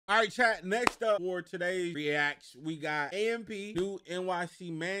All right, chat. Next up for today's reacts, we got AMP new NYC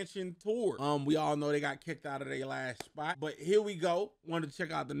Mansion tour. We all know they got kicked out of their last spot, but here we go. Wanted to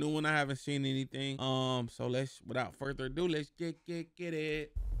check out the new one. I haven't seen anything. So let's, without further ado, let's get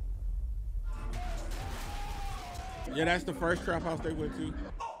it. Yeah, that's the first trap house they went to.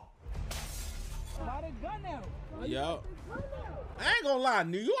 Yo, I ain't gonna lie,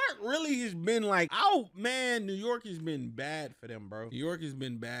 New York really has been like, oh man, New York has been bad for them, bro. New York has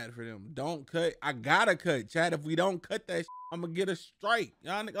been bad for them. Don't cut. I gotta cut, chat. If we don't cut that, I'm gonna get a strike.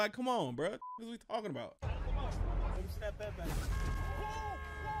 Y'all like, come on, bro. What are we talking about?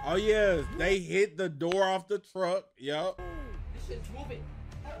 Oh yeah, they hit the door off the truck. Yup. This shit's moving.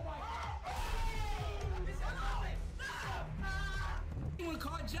 You wanna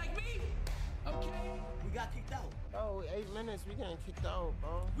carjack me? Okay, we got kicked out. Oh, 8 minutes, we getting kicked out,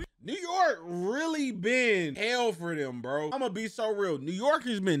 bro. New York really been hell for them, bro. I'm gonna be so real. New York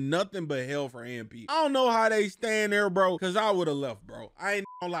has been nothing but hell for AMP. I don't know how they stand there, bro, because I would have left, bro. I ain't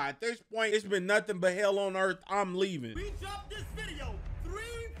gonna lie. At this point, it's been nothing but hell on earth. I'm leaving. We dropped this video 3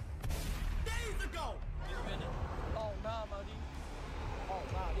 days ago. Oh, nah, Modi. Oh,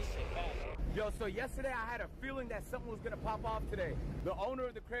 nah, this shit bad. Yo, so yesterday I had a feeling that something was gonna pop off today. The owner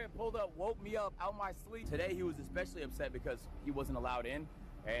of the crib pulled up, woke me up out my sleep. Today he was especially upset because he wasn't allowed in,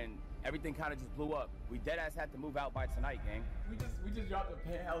 and everything kind of just blew up. We deadass had to move out by tonight, gang. We just dropped a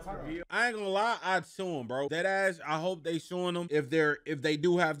penthouse review. I ain't gonna lie, I'd sue him, bro. Deadass, I hope they suing them if they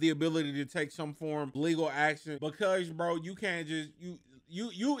do have the ability to take some form of legal action, because bro, you can't just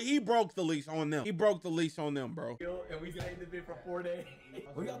he broke the lease on them. He broke the lease on them, bro. And we stayed in the bed for 4 days.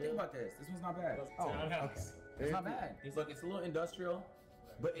 What do y'all think about this? This one's not bad. Oh, okay. It's not bad. It's like, it's a little industrial,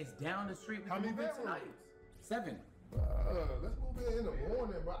 but it's down the street. How many bedrooms? Tonight. 7. Let's move in the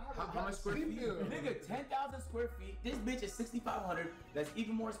morning, bro. How much square feet? Nigga, 10,000 square feet. This bitch is 6,500. That's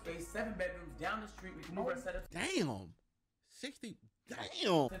even more space. 7 bedrooms down the street. We can move our setup. Damn. 60.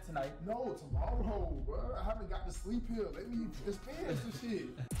 Damn. Tonight. No, tomorrow, bro. I haven't got to sleep here. Let me experience the shit.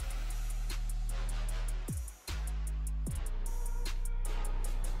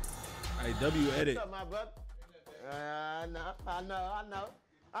 Hey, W edit. What's up, my brother? I know.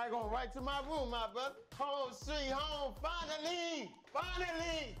 I ain't gonna right to my room, my brother. Home, sweet home, finally.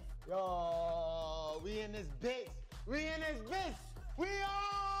 Yo, we in this bitch. We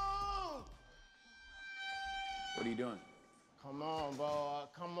on! What are you doing? Come on, bro.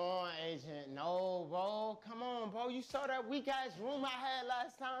 Come on, agent. No, bro. Come on, bro. You saw that weak ass room I had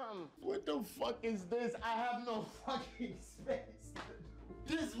last time. What the fuck is this? I have no fucking space.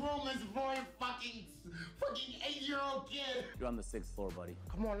 This room is for a fucking 8-year-old kid. You're on the 6th floor, buddy.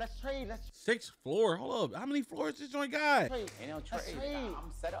 Come on, let's trade. 6th floor? Hold up. How many floors this joint got? Trade. Ain't no trade.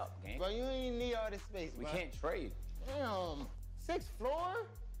 I'm set up, gang. Bro, you ain't need all this space, We bro. can't trade. Damn. 6th floor?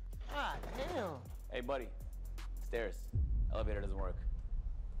 God damn. Hey, buddy. Stairs. Elevator doesn't work.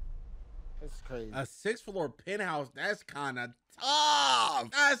 It's crazy. A 6th floor penthouse, that's kind of tough. I'm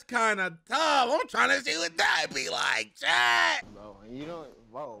trying to see what that be like, chat. Bro, you don't,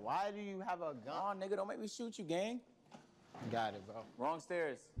 bro, why do you have a gun? Oh, nigga, don't make me shoot you, gang. Got it, bro. Wrong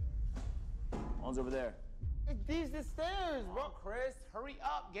stairs. One's over there. These the stairs, bro. Oh, Chris, hurry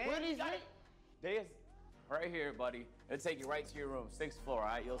up, gang. Where these They right here, buddy. It'll take you right to your room. 6th floor, all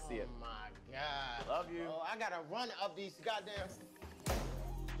right? You'll see it. Oh my God. Love you. Oh, I gotta run up these goddamn.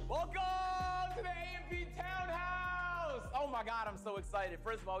 Welcome to the AMP Townhouse! Oh my God, I'm so excited.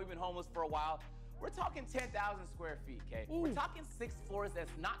 First of all, we've been homeless for a while. We're talking 10,000 square feet, okay? Ooh. We're talking 6 floors,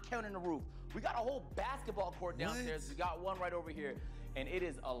 that's not counting the roof. We got a whole basketball court downstairs. We got one right over here. And it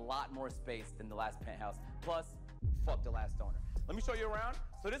is a lot more space than the last penthouse. Plus, fuck the last owner. Let me show you around.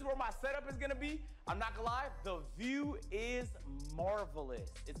 So this is where my setup is gonna be. I'm not gonna lie, the view is marvelous.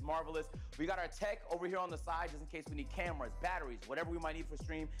 It's marvelous. We got our tech over here on the side just in case we need cameras, batteries, whatever we might need for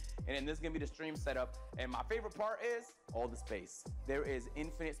stream. And then this is gonna be the stream setup. And my favorite part is all the space. There is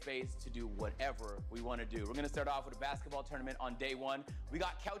infinite space to do whatever we wanna do. We're gonna start off with a basketball tournament on day 1. We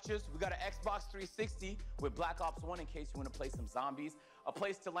got couches, we got an Xbox 360 with Black Ops 1 in case you wanna play some zombies. A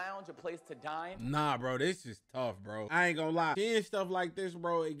place to lounge, a place to dine. Nah, bro, this is tough, bro. I ain't gonna lie. Seeing stuff like this,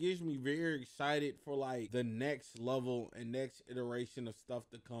 bro, it gets me very excited for like the next level and next iteration of stuff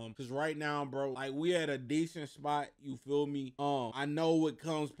to come. Cause right now, bro, like we at a decent spot, you feel me? I know what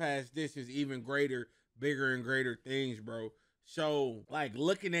comes past this is even greater, bigger and greater things, bro. So like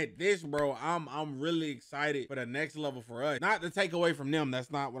looking at this, bro, I'm really excited for the next level for us. Not to take away from them, that's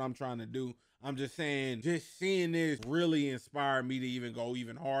not what I'm trying to do. I'm just saying, just seeing this really inspired me to even go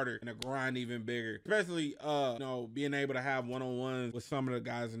even harder and to grind even bigger. Especially, you know, being able to have one-on-ones with some of the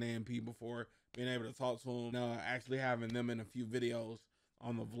guys in AMP before, being able to talk to them, actually having them in a few videos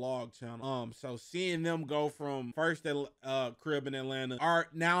on the vlog channel. So seeing them go from first crib in Atlanta, are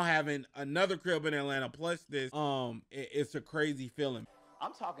now having another crib in Atlanta plus this, it's a crazy feeling.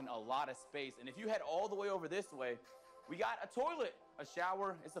 I'm talking a lot of space. And if you head all the way over this way, we got a toilet, a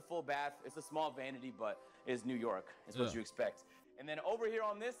shower, it's a full bath, it's a small vanity, but it's New York. It's what you expect. And then over here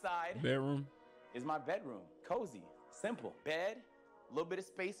on this side, bedroom, is my bedroom. Cozy, simple. Bed, a little bit of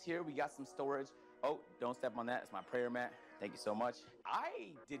space here. We got some storage. Oh, don't step on that. It's my prayer mat. Thank you so much.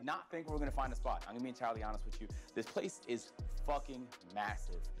 I did not think we were gonna find a spot. I'm gonna be entirely honest with you. This place is fucking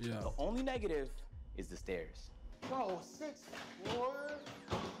massive. Yeah. The only negative is the stairs. Bro, 6 floors?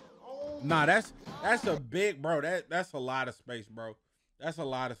 Oh, nah, that's a big, bro. That's a lot of space, bro. That's a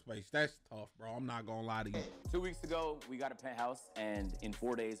lot of space. That's tough, bro. I'm not gonna lie to you. 2 weeks ago, we got a penthouse, and in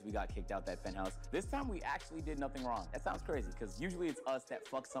 4 days, we got kicked out that penthouse. This time, we actually did nothing wrong. That sounds crazy, because usually it's us that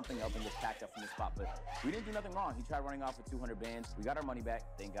fucks something up and gets packed up from the spot, but we didn't do nothing wrong. He tried running off with 200 bands. We got our money back,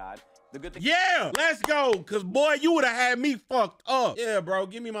 thank God. The good thing— Yeah, let's go, because, boy, you would have had me fucked up. Yeah, bro,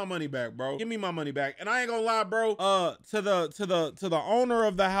 give me my money back, bro. Give me my money back. And I ain't gonna lie, bro, to the owner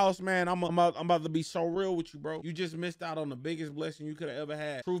of the house, man, I'm about to be so real with you, bro. You just missed out on the biggest blessing you could have ever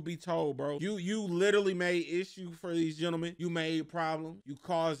had. Truth be told, bro, you literally made issue for these gentlemen. You made problems. You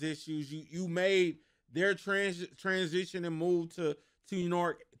caused issues. You made their transition and move to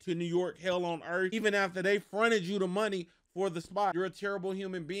New York hell on earth. Even after they fronted you the money for the spot, you're a terrible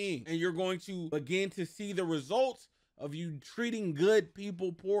human being, and you're going to begin to see the results of you treating good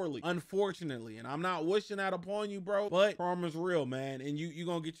people poorly, unfortunately. And I'm not wishing that upon you, bro, but karma's real, man, and you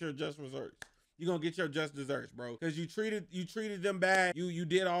gonna get your just results. You're gonna get your just desserts, bro, because you treated them bad. You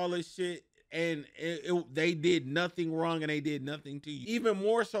did all this shit, and they did nothing wrong, and they did nothing to you. Even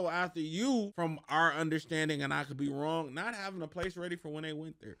more so after you, from our understanding, and I could be wrong, not having a place ready for when they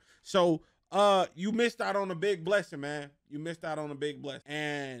went there. So you missed out on a big blessing, man. You missed out on a big blessing,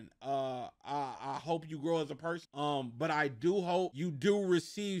 and I hope you grow as a person. But I do hope you do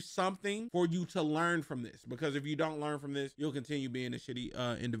receive something for you to learn from this, because if you don't learn from this, you'll continue being a shitty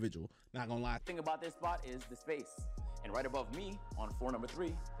individual. Not gonna lie. The thing about this spot is the space, and right above me on floor number 3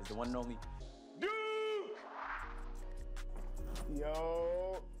 is the one and only Duke.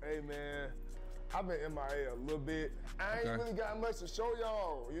 Yo, hey man, I've been MIA a little bit. I ain't really got much to show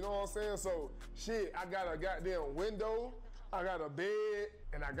y'all, you know what I'm saying? So, shit, I got a goddamn window, I got a bed,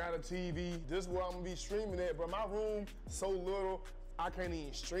 and I got a TV. This is where I'm gonna be streaming at, but my room so little, I can't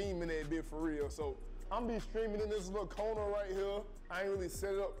even stream in that bit for real. So, I'm gonna be streaming in this little corner right here. I ain't really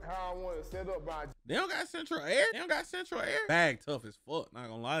set it up how I want it set up, but they don't got central air. They don't got central air. Bag tough as fuck, not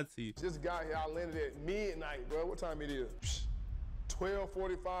gonna lie to you. Just got here, I landed at midnight, bro. What time it is?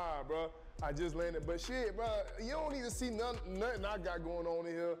 12:45, bro. I just landed, but shit, bro, you don't need to see nothing I got going on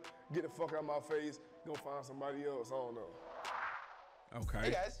in here. Get the fuck out of my face, go find somebody else, I don't know. Okay.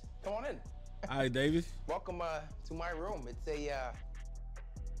 Hey guys, come on in. Hi, Davis. Welcome to my room. It's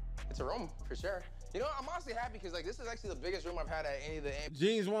a room for sure. You know, I'm honestly happy because like this is actually the biggest room I've had at any of the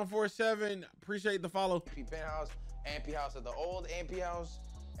Jeans 147. Appreciate the follow. MP penthouse, MP house of the old MP house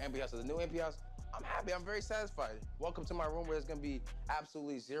of the new MP house. I'm happy. I'm very satisfied. Welcome to my room where there's gonna be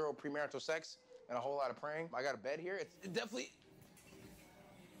absolutely zero premarital sex and a whole lot of praying. I got a bed here. It's definitely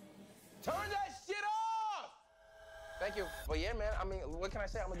turn that shit off. Thank you. But yeah, man. I mean, what can I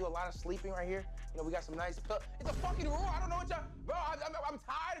say? I'm gonna do a lot of sleeping right here. You know, we got some nice. It's a fucking room. I don't know what y'all. Bro, I'm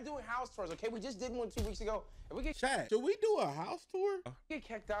tired of doing house tours. Okay, we just did one 2 weeks ago. If we get Chat, should we do a house tour? get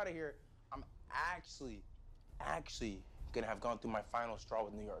kicked out of here, I'm actually gonna have gone through my final straw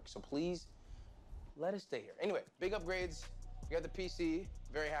with New York. So please, let us stay here. Anyway, big upgrades. We got the PC.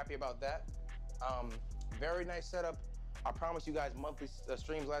 Very happy about that. Very nice setup. I promised you guys monthly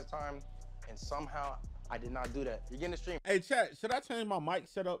streams last time, and somehow I did not do that. You're getting a stream. Hey, chat, should I change my mic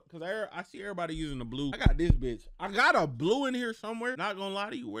setup? Because I see everybody using the blue. I got this bitch. I got a blue in here somewhere. Not gonna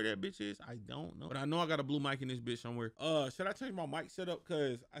lie to you, where that bitch is, I don't know. But I know I got a blue mic in this bitch somewhere. Should I change my mic setup?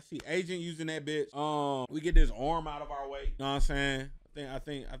 Because I see Agent using that bitch. We get this arm out of our way. You know what I'm saying? I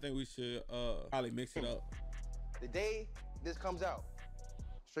think we should probably mix it up. The day this comes out,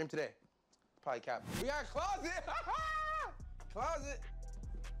 stream today. Probably cap. We got a closet. Closet.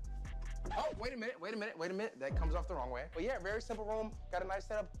 Oh, wait a minute. That comes off the wrong way. But yeah, very simple room. Got a nice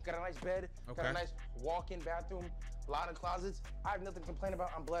setup. Got a nice bed. Okay. Got a nice walk-in bathroom. A lot of closets. I have nothing to complain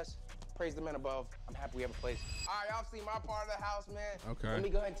about. I'm blessed. Praise the man above. I'm happy we have a place. All right, y'all see my part of the house, man. Okay. Let me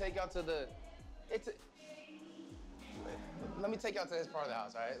go ahead and take y'all to the. Let me take y'all to this part of the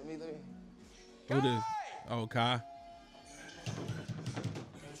house. All right. Let me. Who this? Oh, Kai.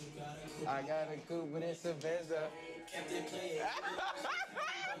 I got a coupe, but it's a Venza.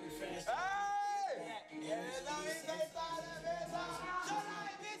 Hey! Listen,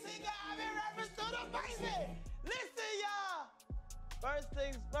 y'all. First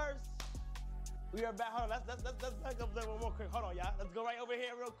things first. We are back. Hold on. Let's back up there one more quick. Hold on, y'all. Let's go right over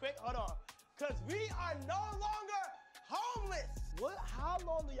here real quick. Hold on. Cause we are no longer homeless. How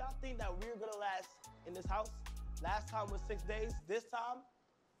long do y'all think that we're gonna last in this house? Last time was 6 days. This time,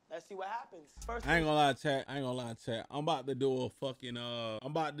 let's see what happens. First, I ain't gonna lie, chat. I'm about to do a fucking I'm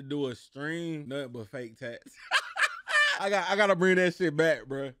about to do a stream, nothing but fake tats. I gotta bring that shit back,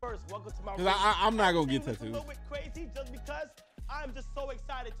 bro. First, welcome to my Cause I'm not gonna get tattoos. A little bit crazy just because I'm just so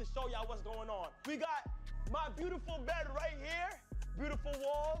excited to show y'all what's going on. We got my beautiful bed right here, beautiful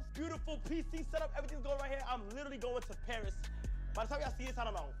walls, beautiful PC setup. Everything's going right here. I'm literally going to Paris. By the time y'all see this, I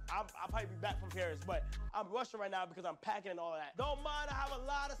don't know. I'll probably be back from Paris, but I'm rushing right now because I'm packing and all that. Don't mind, I have a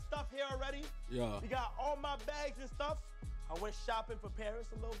lot of stuff here already. Yeah. We got all my bags and stuff. I went shopping for Paris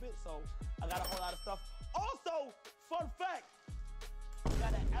a little bit, so I got a whole lot of stuff. Also, fun fact, we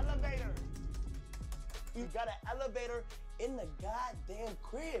got an elevator. We got an elevator in the goddamn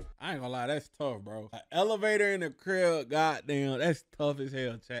crib. I ain't gonna lie, that's tough, bro. An elevator in the crib, goddamn, that's tough as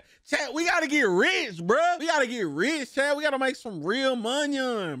hell, chat. Chat, we gotta get rich, bro. We gotta get rich, chat. We gotta make some real money,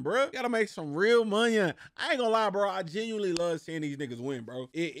 bro. We gotta make some real money. I ain't gonna lie, bro. I genuinely love seeing these niggas win, bro.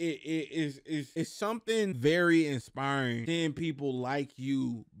 It's something very inspiring seeing people like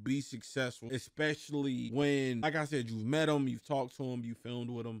you be successful, especially when, like I said, you've met them, you've talked to them, you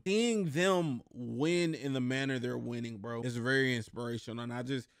filmed with them. Seeing them win in the manner they're winning, bro, is very inspirational. And I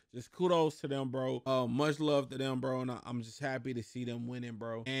just kudos to them, bro. Much love to them, bro. And I'm just happy to see them winning,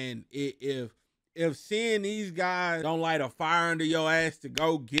 bro. And if seeing these guys don't light a fire under your ass to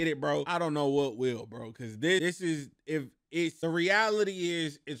go get it, bro, I don't know what will, bro. Cause this is, the reality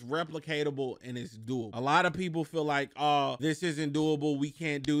is it's replicatable and it's doable. A lot of people feel like, oh, this isn't doable, we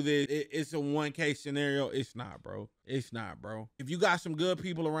can't do this. It's a one-case scenario. It's not, bro. It's not, bro. If you got some good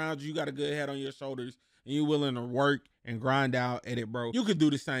people around you, you got a good head on your shoulders, and you're willing to work and grind out at it, bro, you could do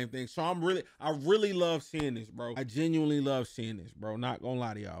the same thing. So I really love seeing this, bro. I genuinely love seeing this, bro. Not gonna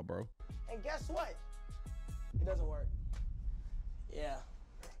lie to y'all, bro. And guess what? It doesn't work. Yeah.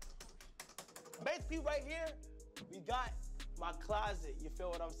 Basically right here, we got my closet. You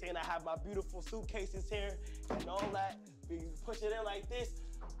feel what I'm saying? I have my beautiful suitcases here and all that. We push it in like this.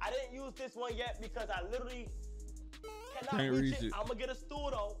 I didn't use this one yet because I literally cannot reach it. I'm gonna get a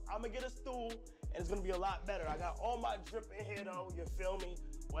stool though. I'm gonna get a stool and it's gonna be a lot better. I got all my drip in here though. You feel me?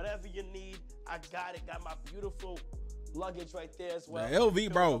 Whatever you need, I got it. Got my beautiful luggage right there as well. The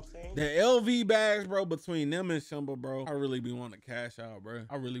LV, bro. The LV bags, bro, between them and Simba, bro, I really be wanting to cash out, bro.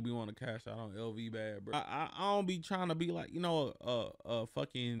 I really be wanting to cash out on LV bag, bro. I don't be trying to be like, you know, a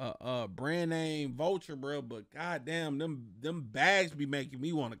fucking brand name vulture, bro, but goddamn, them bags be making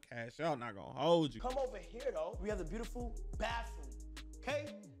me want to cash out. Not gonna hold you. Come over here though. We have the beautiful bathroom. Okay?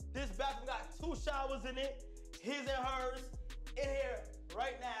 This bathroom got 2 showers in it, his and hers, in here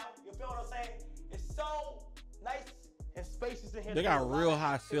right now. You feel what I'm saying? It's so nice and spacious in here. They got real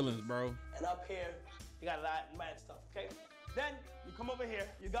high ceilings, bro. And up here, you got a lot of mad stuff, okay? Then you come over here,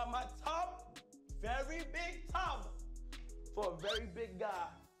 you got my tub, very big tub for a very big guy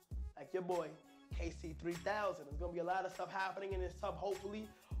like your boy, KC3000. There's gonna be a lot of stuff happening in this tub, hopefully.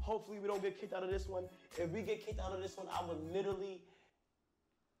 Hopefully we don't get kicked out of this one. If we get kicked out of this one, I would literally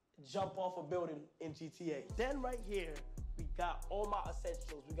jump off a building in GTA. Then right here, we got all my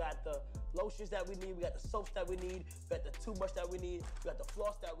essentials. We got the lotions that we need. We got the soaps that we need. We got the toothbrush that we need. We got the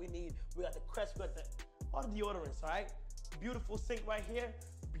floss that we need. We got the crest. We got all the deodorants, all right? Beautiful sink right here.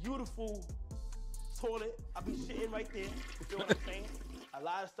 Beautiful toilet. I be shitting right there. You feel what I'm saying? A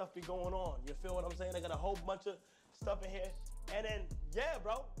lot of stuff be going on. You feel what I'm saying? I got a whole bunch of stuff in here. And then, yeah,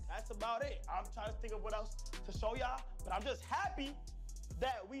 bro, that's about it. I'm trying to think of what else to show y'all, but I'm just happy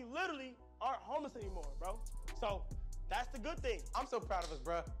that we literally aren't homeless anymore, bro. So that's the good thing. I'm so proud of us,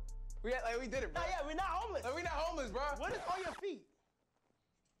 bro. We did it, bro. Yeah, we're not homeless. Like, we're not homeless, bro. What is on your feet?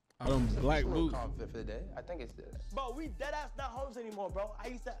 I don't black boots. Confident for the day. I think it's the. Bro, we dead ass not homeless anymore, bro.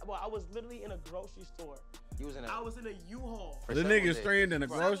 I was literally in a grocery store. I was in a U-Haul. The nigga straight in a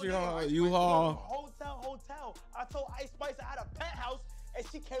grocery haul, U-Haul. Hotel. I told Ice Spice I had a penthouse, and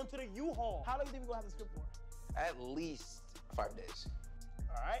she came to the U-Haul. How long do you think we gonna have this script for? At least 5 days.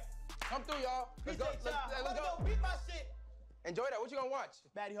 All right. Come through, y'all. Let's go. Let's go. Beat my shit. Enjoy that. What you gonna watch?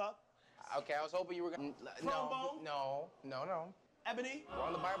 Baddie Hawk. Okay, I was hoping you were gonna. Trombone? No. Ebony. We're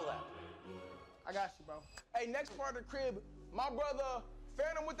on the Bible app. I got you, bro. Hey, next part of the crib, my brother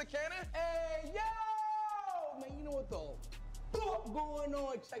Phantom with the cannon. Hey, yo! Man, you know what the fuck going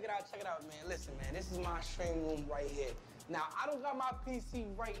on? Check it out, man. Listen, man, this is my stream room right here. Now, I don't got my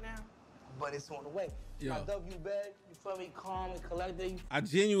PC right now, but it's on the way. Yeah. My W bed, you feel me? Calm and collected. I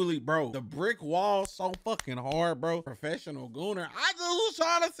genuinely, bro, the brick wall so fucking hard, bro. Professional gooner. I just was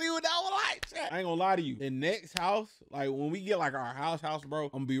trying to see what that was like. I ain't gonna lie to you. The next house, like when we get like our house, bro, I'm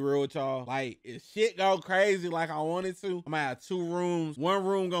gonna be real with y'all. Like if shit go crazy like I wanted to, I'm gonna have 2 rooms. One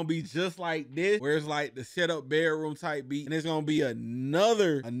room gonna be just like this, where it's like the set up bedroom type beat. And there's gonna be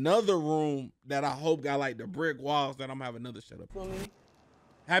another room that I hope got like the brick walls that I'm gonna have another setup. Feel me?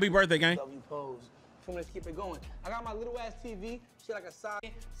 Happy birthday, gang. W pose. Feel me? Let's keep it going. I got my little ass TV, shit like a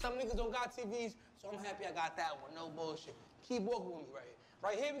side. Some niggas don't got TVs, so I'm happy I got that one. No bullshit. Keep walking with me right here.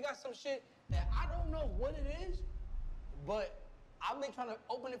 Right here, we got some shit that I don't know what it is, but I've been trying to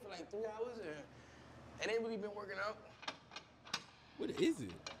open it for like 3 hours and it ain't really been working out. What is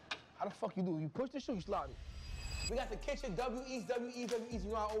it? How the fuck you do? You push this shit, you slide it. We got the kitchen, W East. You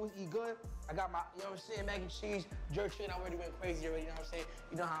know I always eat good. I got my, you know what I'm saying, mac and cheese, jerk chicken. I already went crazy already, you know what I'm saying?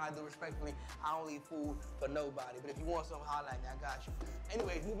 You know how I do, respectfully. I don't eat food for nobody, but if you want something, holla at me, I got you.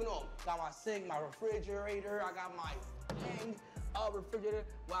 Anyways, moving on. Got my sink, my refrigerator. I got my dang refrigerator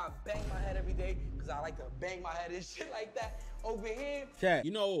where I bang my head every day because I like to bang my head and shit like that. Over here. Chat,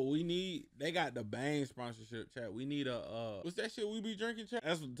 you know what we need? They got the Bang sponsorship, chat. We need a, what's that shit we be drinking, chat?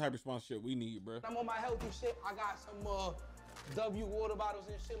 That's the type of sponsorship we need, bro. I'm on my healthy shit. I got some W water bottles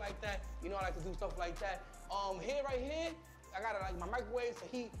and shit like that. You know I like to do stuff like that. Here, right here, I got like my microwave to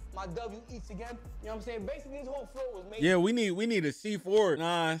heat my W Eats again. You know what I'm saying? Basically, this whole floor was made. Yeah, we need a C4.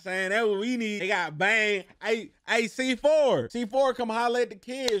 Nah, I'm saying that's what we need. They got Bang. Hey, C4. C4, come holler at the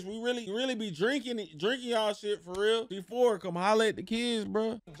kids. We really be drinking y'all shit for real. C4, come holler at the kids,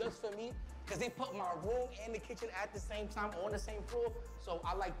 bro. Just for me, because they put my room and the kitchen at the same time on the same floor. So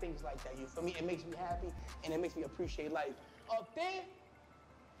I like things like that. You feel me? It makes me happy and it makes me appreciate life. Up there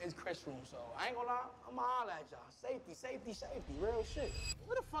is Chris' room, so I ain't gonna lie, I'ma holler at y'all. Safety, real shit.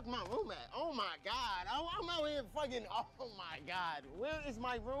 Where the fuck my room at? Oh my God, I'm out here fucking, oh my God. Where is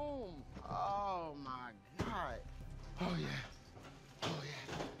my room? Oh my God. Oh yeah, oh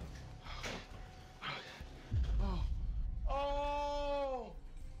yeah, oh yeah,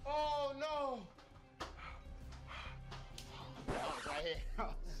 oh no. Oh, it's right here,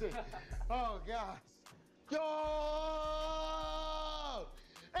 oh shit, oh God. Yo!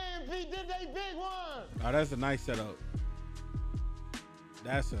 AMP did they big one! Oh, that's a nice setup.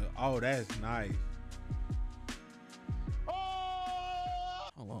 That's nice. Oh!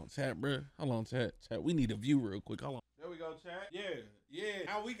 Hold on, chat, bro. Hold on, chat. We need a view real quick. Hold on. There we go, chat. Yeah.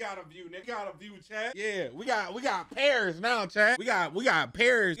 Now we got a view, nigga. Got a view, chat. Yeah, we got pairs now, chat. We got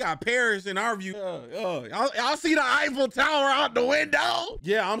pairs. We got pairs in our view. Y'all see the Eiffel Tower out the window?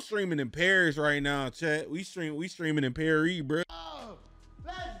 Yeah, I'm streaming in Paris right now, chat. We streaming in Paris, bro. Oh,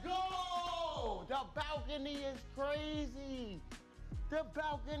 let's go! The balcony is crazy. The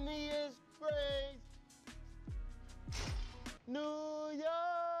balcony is crazy. New York.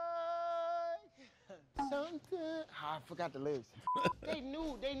 Something. I forgot the lyrics. They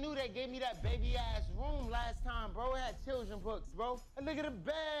knew they gave me that baby ass room last time, bro. It had children books, bro. And look at the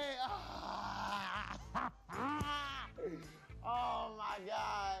bed. Oh my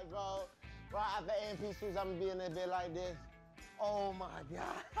God, bro. Well, after AMP shoes, I'm gonna be in that bed like this. Oh my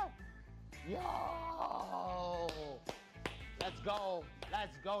God. Yo. Let's go.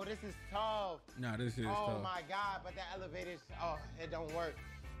 This is tough. Nah, this is tough. Oh my God, but the elevators, oh, it don't work.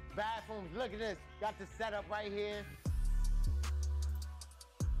 Bathrooms, look at this. Got the setup right here.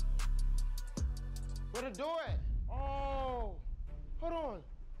 Where the door at? Oh, hold on.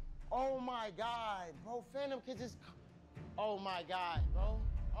 Oh my God, bro, Phantom Kids is, oh my God, bro.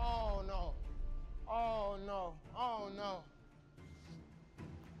 Oh no, oh no, oh no.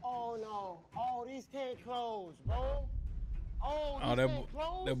 Oh no, oh, these can't close, bro. Oh,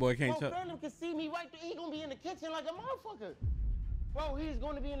 that boy can't touch. Phantom can see me right there. He gonna be in the kitchen like a motherfucker. Bro, he's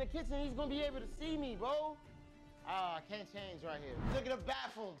gonna be in the kitchen. He's gonna be able to see me, bro. Ah, I can't change right here. Look at the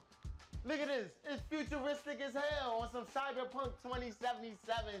bathroom. Look at this. It's futuristic as hell on some Cyberpunk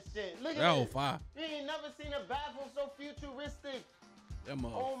 2077 shit. Look at this. Fire. You ain't never seen a bathroom so futuristic.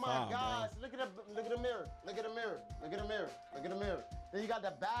 Oh my gosh. Look at the mirror. Look at the mirror. Look at the mirror. Look at the mirror. Then you got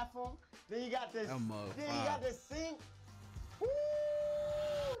the bathroom. Then you got this. Then you got the sink. Woo!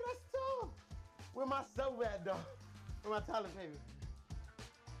 That's tough. Where my soap at, though? Where my toilet paper?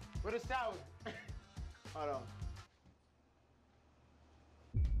 Where the shower? Hold on.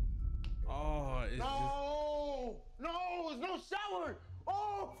 Oh, it's no, there's no shower.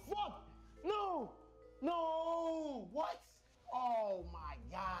 Oh, fuck. No, what? Oh my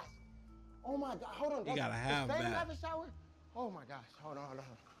gosh. Oh my God, hold on. You gotta have that. Does have a shower? Oh my gosh, hold on.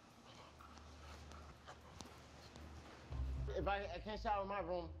 If I can't shower in my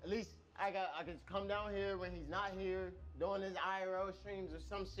room, at least I can come down here when he's not here, doing his IRL streams or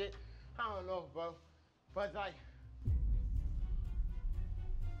some shit. I don't know, bro. But it's like,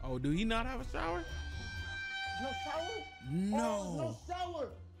 Oh, do he not have a shower? no shower? No. Oh, no shower.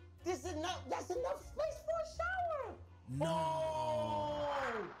 That's enough space for a shower. No. Oh.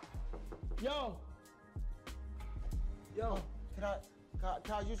 Yo,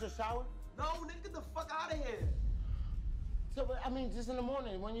 can I use your shower? No, nigga, get the fuck out of here. So, I mean, just in the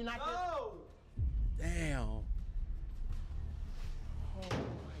morning when you're not No. Damn. Oh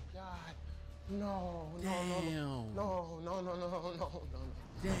my God. No. Damn. No.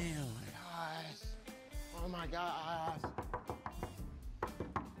 Damn. Gosh. Oh my gosh.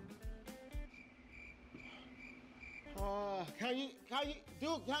 Can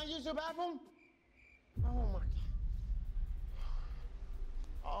I use your bathroom? Oh my God.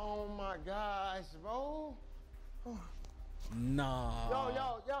 Oh my gosh, bro. Nah.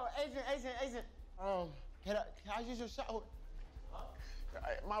 Yo, agent. Can I use your shower?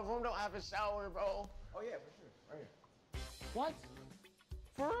 My room don't have a shower, bro. Oh yeah, for sure. Right here. What?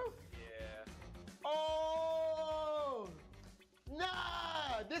 For real? Yeah. Oh!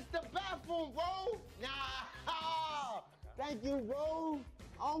 Nah! This the bathroom, bro! Nah! Thank you, bro!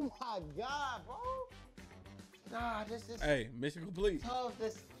 Oh my God, bro! Nah, this is Hey, mission complete. tough.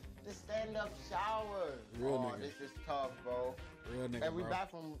 This stand-up shower. Real oh, nigga. This is tough, bro. Real nigga, Every bro.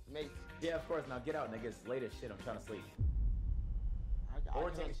 bathroom makes. Yeah, of course. Now get out, nigga. It's late as shit. I'm trying to sleep. Or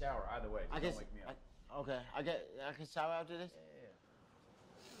take a shower. Either way. I Just guess. don't wake me up. Okay, I can shower after this.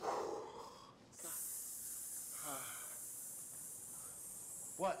 Yeah.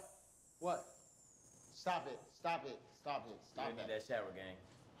 What? Stop it. You're gonna need that shower, gang.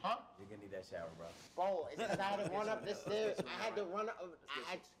 Huh? You're gonna need that shower, bro. Bro, it's because I had to run up the stairs. I had to run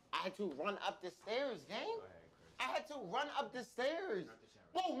up the stairs, gang. I had to run up the stairs.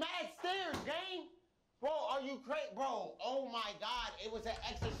 Bro, mad stairs, gang. Bro, are you crazy? Bro, oh my God, it was an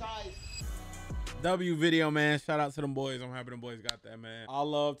exercise. W video, man. Shout out to them boys. I'm happy them boys got that, man. All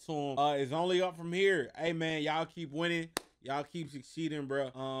love to them. It's only up from here. Hey, man, y'all keep winning. Y'all keep succeeding,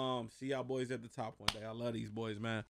 bro. See y'all boys at the top one day. I love these boys, man.